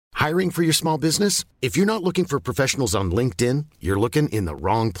Hiring for your small business? If you're not looking for professionals on LinkedIn, you're looking in the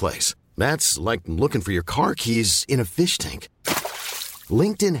wrong place. That's like looking for your car keys in a fish tank.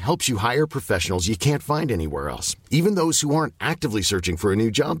 LinkedIn helps you hire professionals you can't find anywhere else, even those who aren't actively searching for a new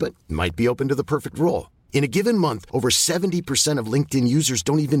job but might be open to the perfect role. In a given month, over 70% of LinkedIn users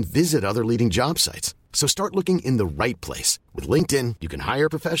don't even visit other leading job sites. So start looking in the right place. With LinkedIn, you can hire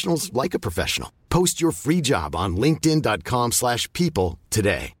professionals like a professional. Post your free job on linkedin.com/people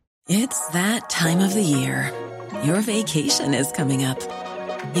today. It's that time of the year. Your vacation is coming up.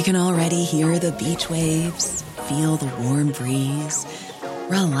 You can already hear the beach waves, feel the warm breeze,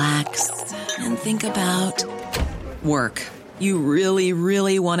 relax, and think about work. You really,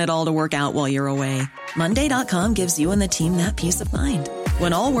 really want it all to work out while you're away. Monday.com gives you and the team that peace of mind.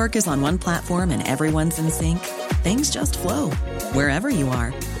 When all work is on one platform and everyone's in sync, things just flow. Wherever you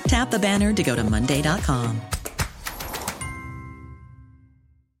are, tap the banner to go to Monday.com.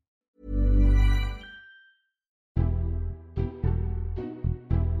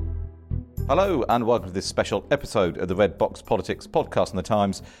 Hello and welcome to this special episode of the Red Box Politics podcast on The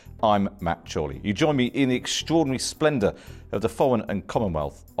Times. I'm Matt Chorley. You join me in the extraordinary splendour of the Foreign and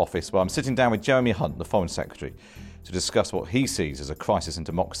Commonwealth Office, where I'm sitting down with Jeremy Hunt, the Foreign Secretary, to discuss what he sees as a crisis in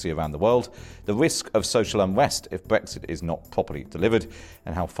democracy around the world, the risk of social unrest if Brexit is not properly delivered,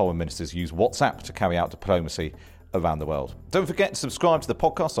 and how foreign ministers use WhatsApp to carry out diplomacy around the world. Don't forget to subscribe to the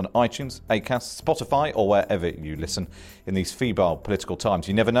podcast on iTunes, Acast, Spotify, or wherever you listen. In these febrile political times,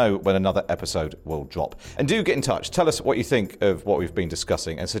 you never know when another episode will drop. And do get in touch. Tell us what you think of what we've been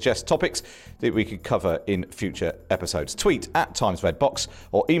discussing and suggest topics that we could cover in future episodes. Tweet at Times Redbox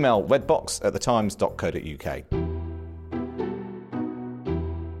or email redbox@thetimes.co.uk.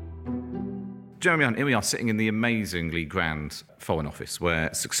 Jeremy Hunt, here we are sitting in the amazingly grand Foreign Office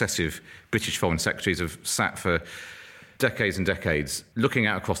where successive British Foreign Secretaries have sat for decades and decades looking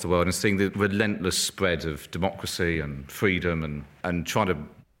out across the world and seeing the relentless spread of democracy and freedom and trying to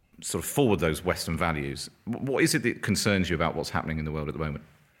sort of forward those Western values. What is it that concerns you about what's happening in the world at the moment?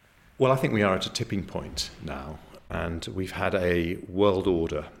 Well, I think we are at a tipping point now, and we've had a world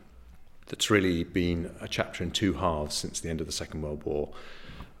order that's really been a chapter in two halves since the end of the Second World War.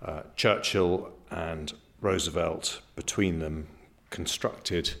 Churchill and Roosevelt, between them,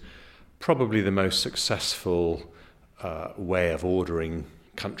 constructed probably the most successful way of ordering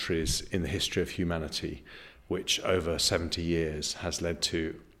countries in the history of humanity, which over 70 years has led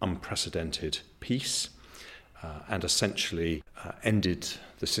to unprecedented peace and essentially ended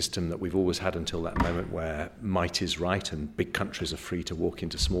the system that we've always had until that moment where might is right and big countries are free to walk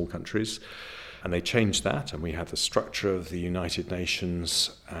into small countries. And they changed that, and we had the structure of the United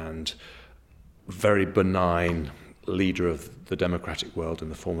Nations and very benign leader of the democratic world in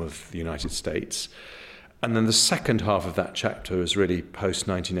the form of the United States. And then the second half of that chapter was really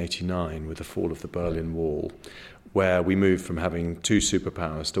post-1989 with the fall of the Berlin Wall, where we moved from having two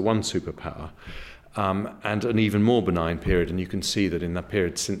superpowers to one superpower, and an even more benign period. And you can see that in that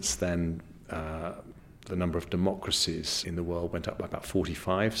period since then, the number of democracies in the world went up by about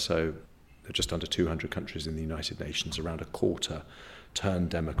 45, so there are just under 200 countries in the United Nations, around a quarter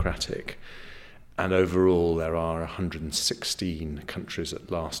turned democratic. And overall, there are 116 countries at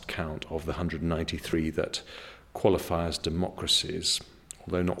last count of the 193 that qualify as democracies,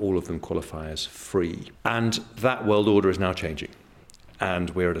 although not all of them qualify as free. And that world order is now changing. And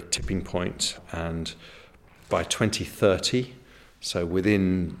we're at a tipping point. And by 2030, so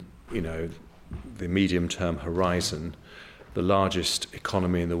within, the medium-term horizon, the largest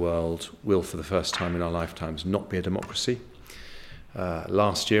economy in the world will, for the first time in our lifetimes, not be a democracy.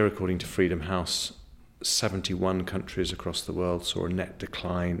 Last year, according to Freedom House, 71 countries across the world saw a net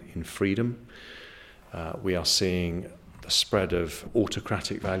decline in freedom. We are seeing the spread of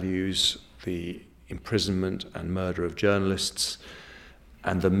autocratic values, the imprisonment and murder of journalists,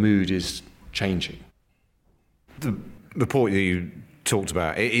 and the mood is changing. The report that you talked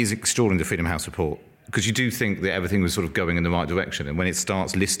about, it is extraordinary, the Freedom House report, because you do think that everything was sort of going in the right direction, and when it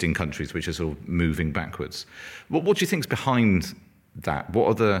starts listing countries which are sort of moving backwards, what do you think is behind that? What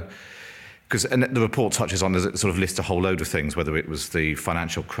are the... Because the report touches on, it sort of lists a whole load of things, whether it was the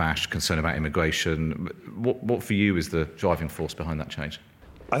financial crash, concern about immigration. What for you is the driving force behind that change?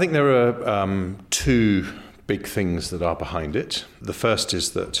 I think there are two big things that are behind it. The first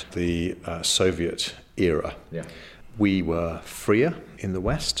is that the Soviet era, we were freer in the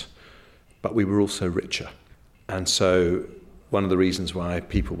West, but we were also richer. And so one of the reasons why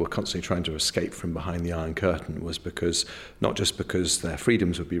people were constantly trying to escape from behind the Iron Curtain was because, not just because their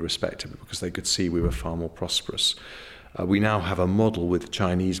freedoms would be respected, but because they could see we were far more prosperous. We now have a model with the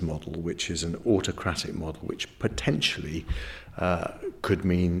Chinese model, which is an autocratic model, which potentially could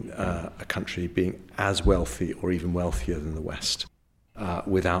mean a country being as wealthy or even wealthier than the West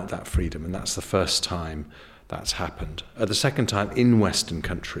without that freedom. And that's the first time that's happened. The second time in Western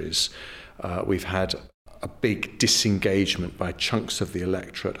countries, we've had a big disengagement by chunks of the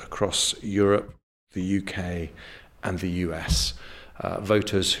electorate across Europe, the UK and the US.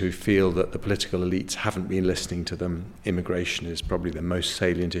 Voters who feel that the political elites haven't been listening to them. Immigration is probably the most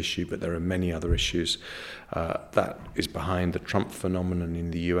salient issue, but there are many other issues. That is behind the Trump phenomenon in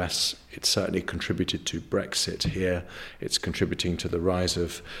the US. It's certainly contributed to Brexit here. It's contributing to the rise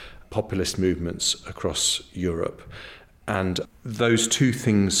of populist movements across Europe. And those two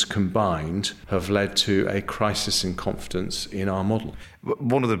things combined have led to a crisis in confidence in our model.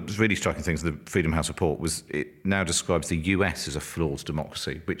 One of the really striking things of the Freedom House report was it now describes the US as a flawed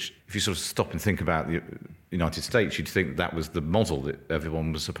democracy, which if you sort of stop and think about the United States, you'd think that was the model that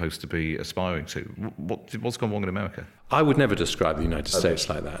everyone was supposed to be aspiring to. What's gone wrong in America? I would never describe the United States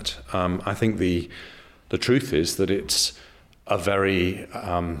like that. I think the truth is that it's a very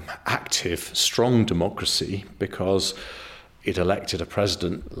active, strong democracy because it elected a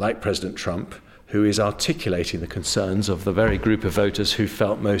president like President Trump who is articulating the concerns of the very group of voters who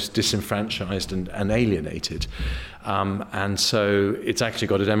felt most disenfranchised and alienated. And so it's actually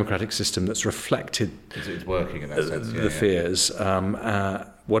got a democratic system that's reflected it's working in that sense. the fears.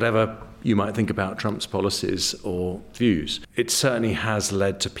 Whatever you might think about Trump's policies or views, it certainly has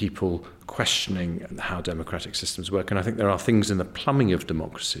led to people questioning how democratic systems work. And I think there are things in the plumbing of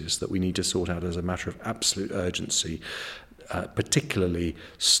democracies that we need to sort out as a matter of absolute urgency, particularly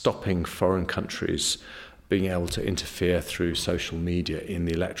stopping foreign countries being able to interfere through social media in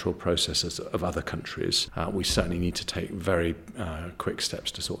the electoral processes of other countries. We certainly need to take very quick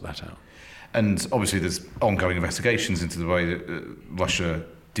steps to sort that out. And obviously there's ongoing investigations into the way that Russia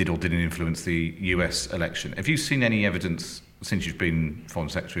did or didn't influence the US election. Have you seen any evidence since you've been Foreign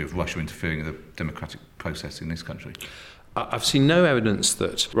Secretary of Russia interfering in the democratic process in this country? I've seen no evidence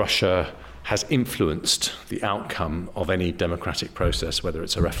that Russia has influenced the outcome of any democratic process, whether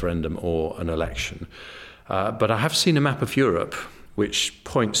it's a referendum or an election. But I have seen a map of Europe which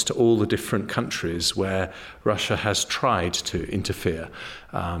points to all the different countries where Russia has tried to interfere.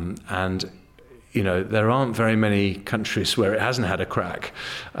 And you know, there aren't very many countries where it hasn't had a crack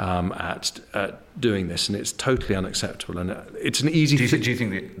at doing this, and it's totally unacceptable. And it's an easy. Do you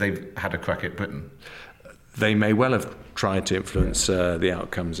think that they've had a crack at Britain? They may well have tried to influence the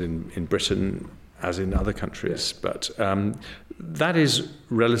outcomes in Britain, as in other countries, but that is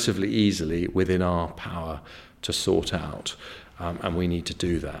relatively easily within our power to sort out, and we need to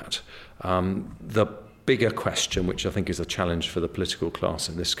do that. The bigger question, which I think is a challenge for the political class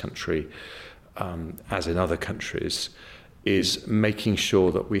in this country, as in other countries, is making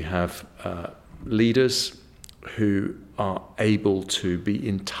sure that we have leaders who are able to be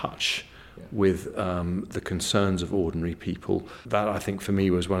in touch with the concerns of ordinary people. That, I think, for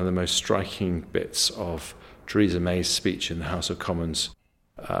me, was one of the most striking bits of Theresa May's speech in the House of Commons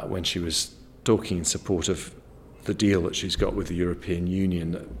when she was talking in support of the deal that she's got with the European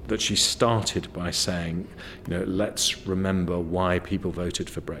Union, that she started by saying, you know, let's remember why people voted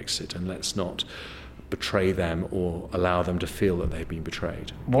for Brexit and let's not betray them or allow them to feel that they've been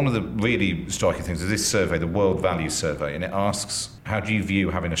betrayed. One of the really striking things is this survey, the World Values Survey, and it asks, how do you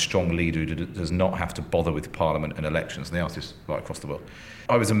view having a strong leader who does not have to bother with Parliament and elections? And they ask this right across the world.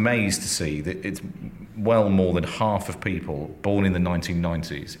 I was amazed to see that it's well more than half of people born in the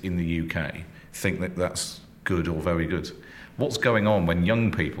 1990s in the UK think that that's good or very good. What's going on when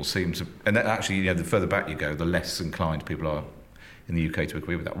young people seem to, and that actually, you know, the further back you go, the less inclined people are in the UK to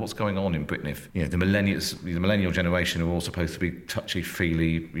agree with that. What's going on in Britain if, you know, the millennial generation, who are all supposed to be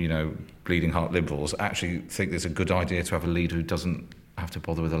touchy-feely, you know, bleeding heart liberals, actually think there's a good idea to have a leader who doesn't have to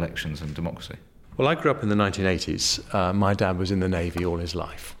bother with elections and democracy? Well, I grew up in the 1980s. My dad was in the Navy all his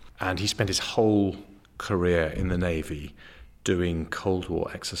life, and he spent his whole career in the Navy doing Cold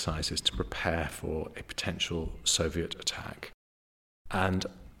War exercises to prepare for a potential Soviet attack. And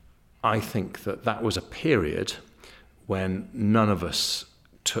I think that that was a period when none of us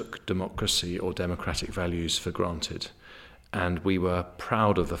took democracy or democratic values for granted. And we were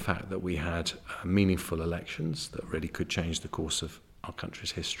proud of the fact that we had meaningful elections that really could change the course of our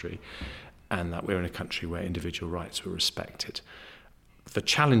country's history, and that we're in a country where individual rights were respected. The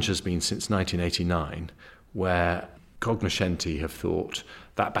challenge has been since 1989, where cognoscenti have thought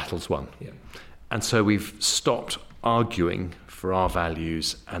that battle's won. Yeah. And so we've stopped arguing for our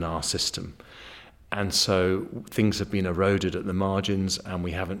values and our system. And so things have been eroded at the margins and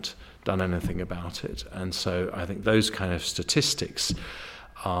we haven't done anything about it. And so I think those kind of statistics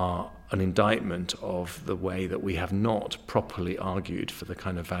are an indictment of the way that we have not properly argued for the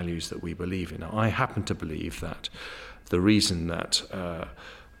kind of values that we believe in. Now, I happen to believe that the reason that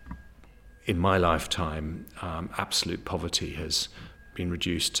in my lifetime absolute poverty has been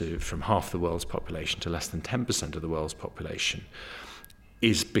reduced from half the world's population to less than 10% of the world's population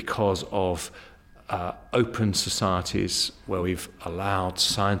is because of open societies where we've allowed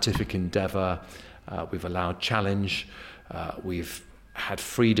scientific endeavour, we've allowed challenge, we've had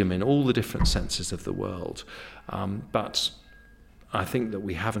freedom in all the different senses of the world. But I think that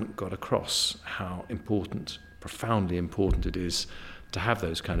we haven't got across how important, profoundly important it is to have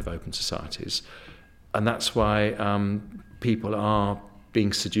those kind of open societies. And that's why people are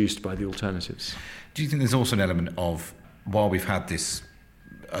being seduced by the alternatives. Do you think there's also an element of, while we've had this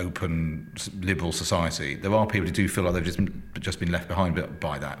open liberal society, there are people who do feel like they've just been left behind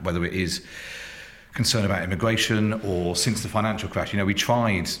by that, whether it is concern about immigration or since the financial crash? We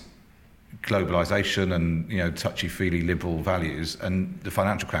tried globalisation and touchy-feely liberal values, and the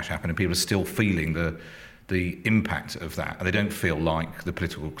financial crash happened and people are still feeling the impact of that, and they don't feel like the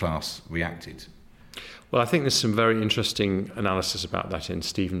political class reacted. Well, I think there's some very interesting analysis about that in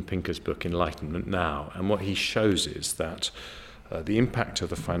Steven Pinker's book Enlightenment Now, and what he shows is that the impact of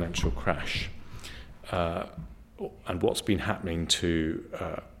the financial crash and what's been happening to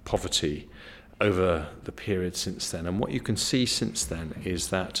poverty over the period since then. And what you can see since then is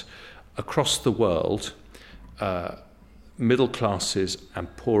that across the world, middle classes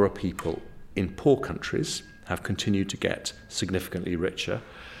and poorer people in poor countries have continued to get significantly richer,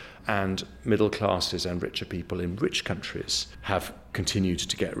 and middle classes and richer people in rich countries have continued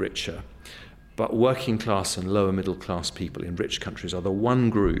to get richer. But working class and lower middle class people in rich countries are the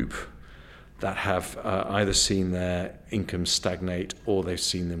one group that have either seen their incomes stagnate or they've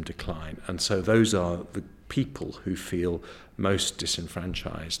seen them decline. And so those are the people who feel most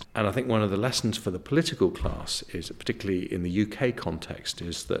disenfranchised. And I think one of the lessons for the political class is, particularly in the UK context,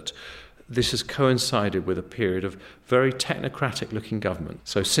 is that this has coincided with a period of very technocratic-looking government.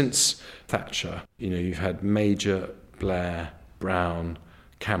 So since Thatcher, you've had Major, Blair, Brown,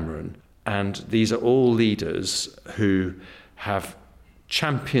 Cameron, and these are all leaders who have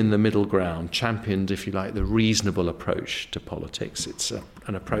championed the middle ground, championed, if you like, the reasonable approach to politics. It's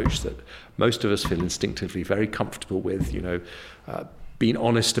an approach that most of us feel instinctively very comfortable with, being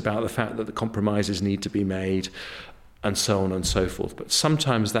honest about the fact that the compromises need to be made, and so on and so forth. But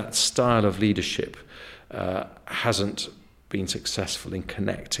sometimes that style of leadership hasn't been successful in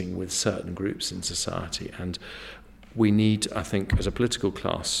connecting with certain groups in society. And we need, I think, as a political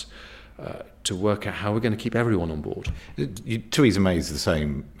class, to work out how we're going to keep everyone on board. Theresa May is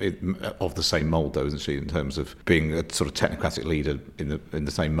of the same mould, though, isn't she, in terms of being a sort of technocratic leader in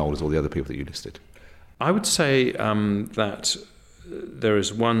the same mould as all the other people that you listed? I would say that there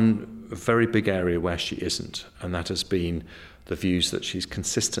is one very big area where she isn't, and that has been the views that she's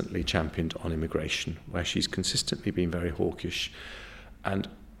consistently championed on immigration, where she's consistently been very hawkish. And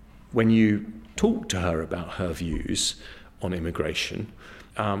when you talk to her about her views on immigration,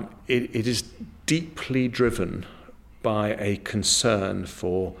 it is deeply driven by a concern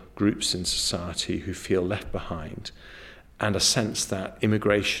for groups in society who feel left behind, and a sense that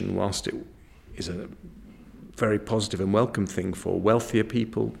immigration, whilst it is a very positive and welcome thing for wealthier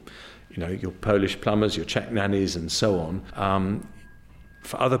people, your Polish plumbers, your Czech nannies and so on,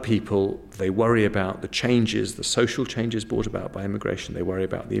 for other people, they worry about the changes, the social changes brought about by immigration. They worry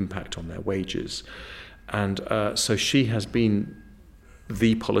about the impact on their wages. And so she has been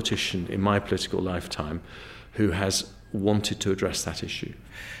the politician in my political lifetime who has wanted to address that issue.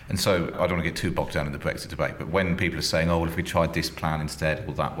 And so I don't want to get too bogged down in the Brexit debate, but when people are saying, if we tried this plan instead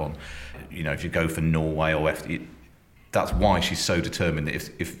or that one, if you go for Norway or that's why she's so determined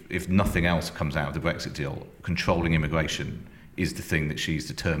that if nothing else comes out of the Brexit deal, controlling immigration is the thing that she's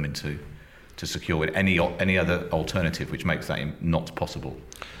determined to secure. Any other alternative which makes that not possible.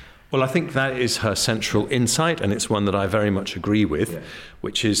 Well, I think that is her central insight, and it's one that I very much agree with,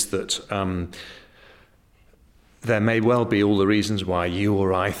 which is that there may well be all the reasons why you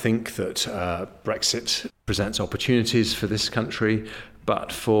or I think that Brexit presents opportunities for this country,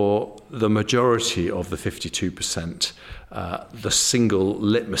 but for the majority of the 52%, the single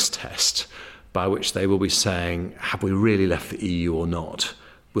litmus test by which they will be saying, have we really left the EU or not,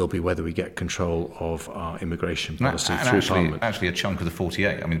 will be whether we get control of our immigration policy through Parliament. Actually, a chunk of the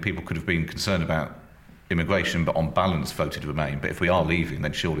 48. I mean, people could have been concerned about immigration, but on balance voted to remain. But if we are leaving,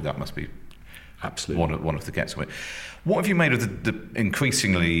 then surely that must be Absolutely. one of the gets of it. What have you made of the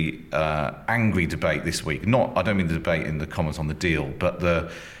increasingly angry debate this week? I don't mean the debate in the Commons on the deal,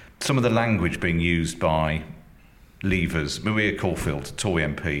 but some of the language being used by Leavers. Maria Caulfield, Tory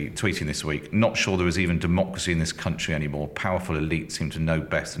MP, tweeting this week, "Not sure there is even democracy in this country anymore. Powerful elites seem to know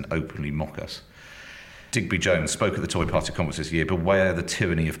best and openly mock us." Digby Jones spoke at the Tory Party conference this year, "Beware the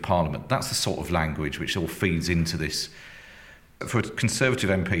tyranny of Parliament." That's the sort of language which all feeds into this. For a Conservative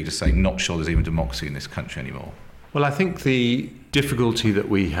MP to say, "Not sure there's even democracy in this country anymore." Well, I think the difficulty that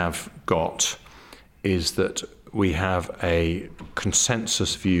we have got is that we have a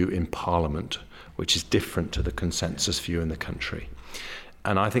consensus view in Parliament which is different to the consensus view in the country.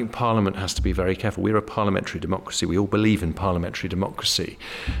 And I think Parliament has to be very careful. We're a parliamentary democracy. We all believe in parliamentary democracy.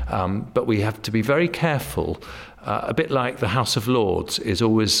 But we have to be very careful, a bit like the House of Lords is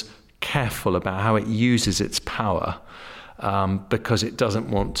always careful about how it uses its power, because it doesn't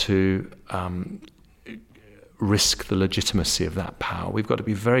want to risk the legitimacy of that power. We've got to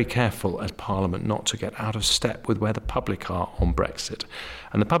be very careful as Parliament not to get out of step with where the public are on Brexit.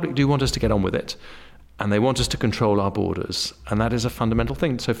 And the public do want us to get on with it, and they want us to control our borders, and that is a fundamental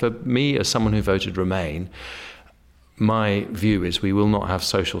thing. So for me, as someone who voted Remain, my view is we will not have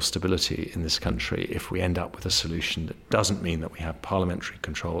social stability in this country if we end up with a solution that doesn't mean that we have parliamentary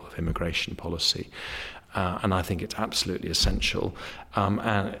control of immigration policy. And I think it's absolutely essential.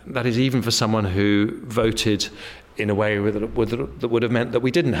 And that is even for someone who voted in a way that would have meant that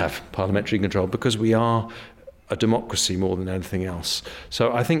we didn't have parliamentary control, because we are a democracy more than anything else.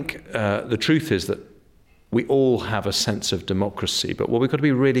 So I think the truth is that we all have a sense of democracy, but what we've got to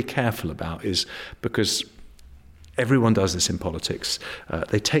be really careful about is, because everyone does this in politics,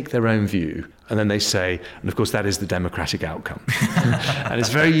 they take their own view and then they say, and of course that is the democratic outcome. And it's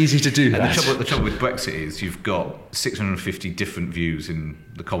very easy to do that. And the trouble with Brexit is you've got 650 different views in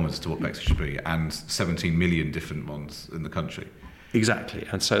the Commons as to what Brexit should be, and 17 million different ones in the country. Exactly.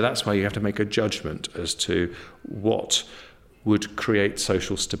 And so that's why you have to make a judgment as to what would create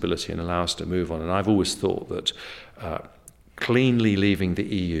social stability and allow us to move on. And I've always thought that cleanly leaving the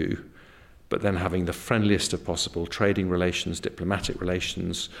EU, but then having the friendliest of possible trading relations, diplomatic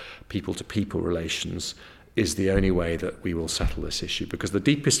relations, people-to-people relations, is the only way that we will settle this issue. Because the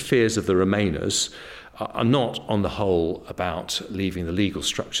deepest fears of the Remainers are not, on the whole, about leaving the legal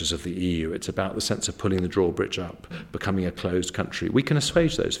structures of the EU. It's about the sense of pulling the drawbridge up, becoming a closed country. We can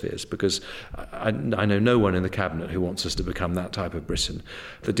assuage those fears, because I know no one in the Cabinet who wants us to become that type of Britain.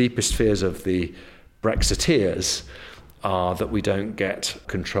 The deepest fears of the Brexiteers are that we don't get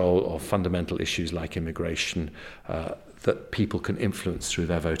control of fundamental issues like immigration that people can influence through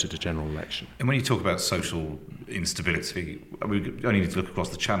their vote at a general election. And when you talk about social instability, we only need to look across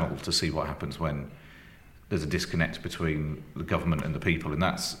the channel to see what happens when there's a disconnect between the government and the people, and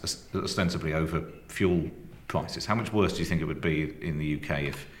that's ostensibly over fuel prices. How much worse do you think it would be in the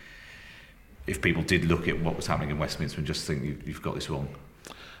UK if people did look at what was happening in Westminster and just think you've got this wrong?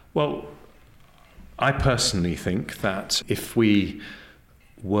 Well, I personally think that if we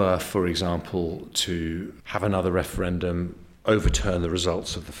were, for example, to have another referendum, overturn the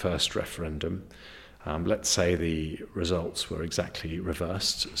results of the first referendum, let's say the results were exactly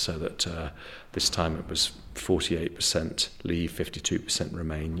reversed, so that this time it was 48% leave, 52%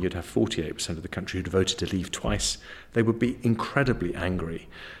 remain, you'd have 48% of the country who'd voted to leave twice. They would be incredibly angry.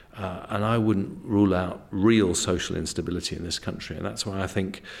 And I wouldn't rule out real social instability in this country. And that's why I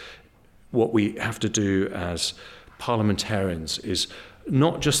think what we have to do as parliamentarians is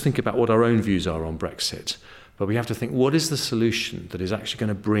not just think about what our own views are on Brexit, but we have to think, what is the solution that is actually going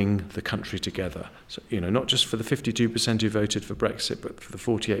to bring the country together? So, not just for the 52% who voted for Brexit, but for the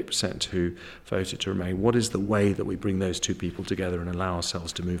 48% who voted to remain. What is the way that we bring those two people together and allow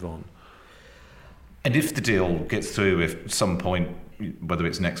ourselves to move on? And if the deal gets through at some point, whether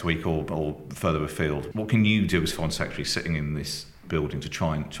it's next week or further afield, what can you do as Foreign Secretary sitting in this building to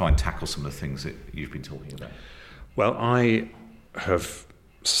try and tackle some of the things that you've been talking about? Well, I have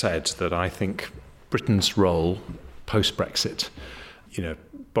said that I think Britain's role post-Brexit,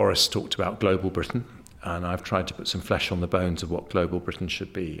 Boris talked about global Britain, and I've tried to put some flesh on the bones of what global Britain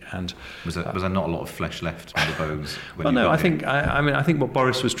should be. And was there not a lot of flesh left on the bones? I think what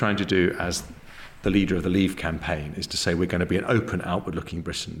Boris was trying to do as the leader of the Leave campaign is to say we're going to be an open, outward-looking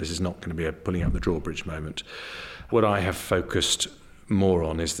Britain. This is not going to be a pulling up the drawbridge moment. What I have focused more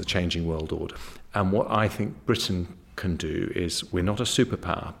on is the changing world order. And what I think Britain can do is, we're not a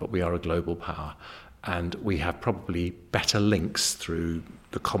superpower, but we are a global power. And we have probably better links through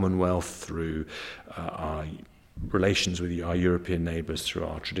the Commonwealth, through our relations with our European neighbours, through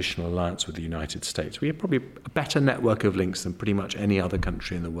our traditional alliance with the United States. We have probably a better network of links than pretty much any other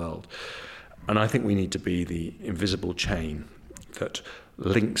country in the world. And I think we need to be the invisible chain that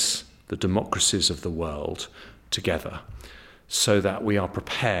links the democracies of the world together so that we are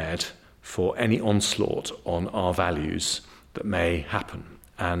prepared for any onslaught on our values that may happen.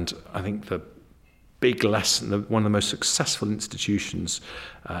 And I think the big lesson, one of the most successful institutions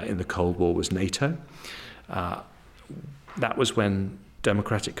in the Cold War was NATO. That was when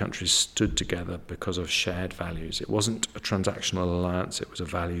democratic countries stood together because of shared values. It wasn't a transactional alliance, it was a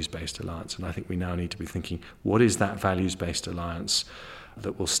values-based alliance. And I think we now need to be thinking, what is that values-based alliance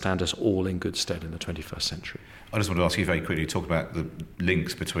that will stand us all in good stead in the 21st century? I just want to ask you very quickly, you talk about the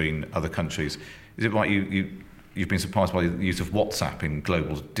links between other countries. Is it right you've been surprised by the use of WhatsApp in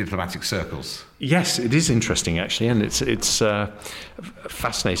global diplomatic circles? Yes, it is interesting actually, and it's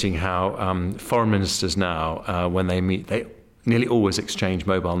fascinating how foreign ministers now, when they meet, they nearly always exchange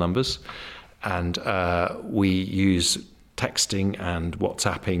mobile numbers, and we use texting and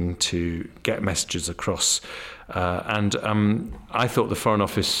WhatsApping to get messages across. And I thought the Foreign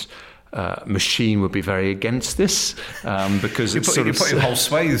Office machine would be very against this because you're putting whole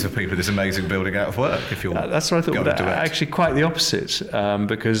swathes of people in this amazing building out of work if you're that's what I thought. But actually quite the opposite,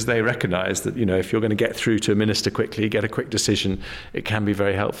 because they recognise that if you're going to get through to a minister quickly, get a quick decision, it can be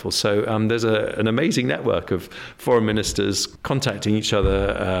very helpful. So there's an amazing network of foreign ministers contacting each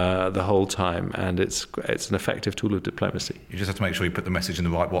other the whole time, and it's an effective tool of diplomacy. You just have to make sure you put the message in the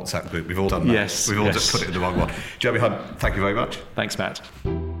right WhatsApp group. We've all done that. Yes, we've all just put it in the wrong one. Jeremy Hunt, thank you very much. Thanks, Matt.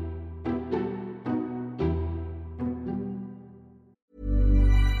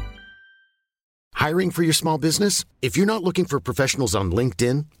 Hiring for your small business? If you're not looking for professionals on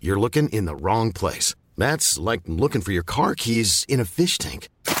LinkedIn, you're looking in the wrong place. That's like looking for your car keys in a fish tank.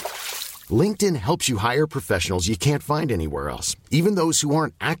 LinkedIn helps you hire professionals you can't find anywhere else, even those who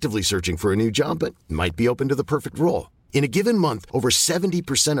aren't actively searching for a new job but might be open to the perfect role. In a given month, over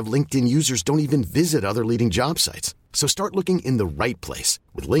 70% of LinkedIn users don't even visit other leading job sites. So start looking in the right place.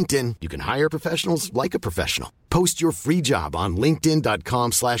 With LinkedIn, you can hire professionals like a professional. Post your free job on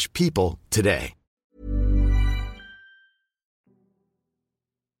linkedin.com/people today.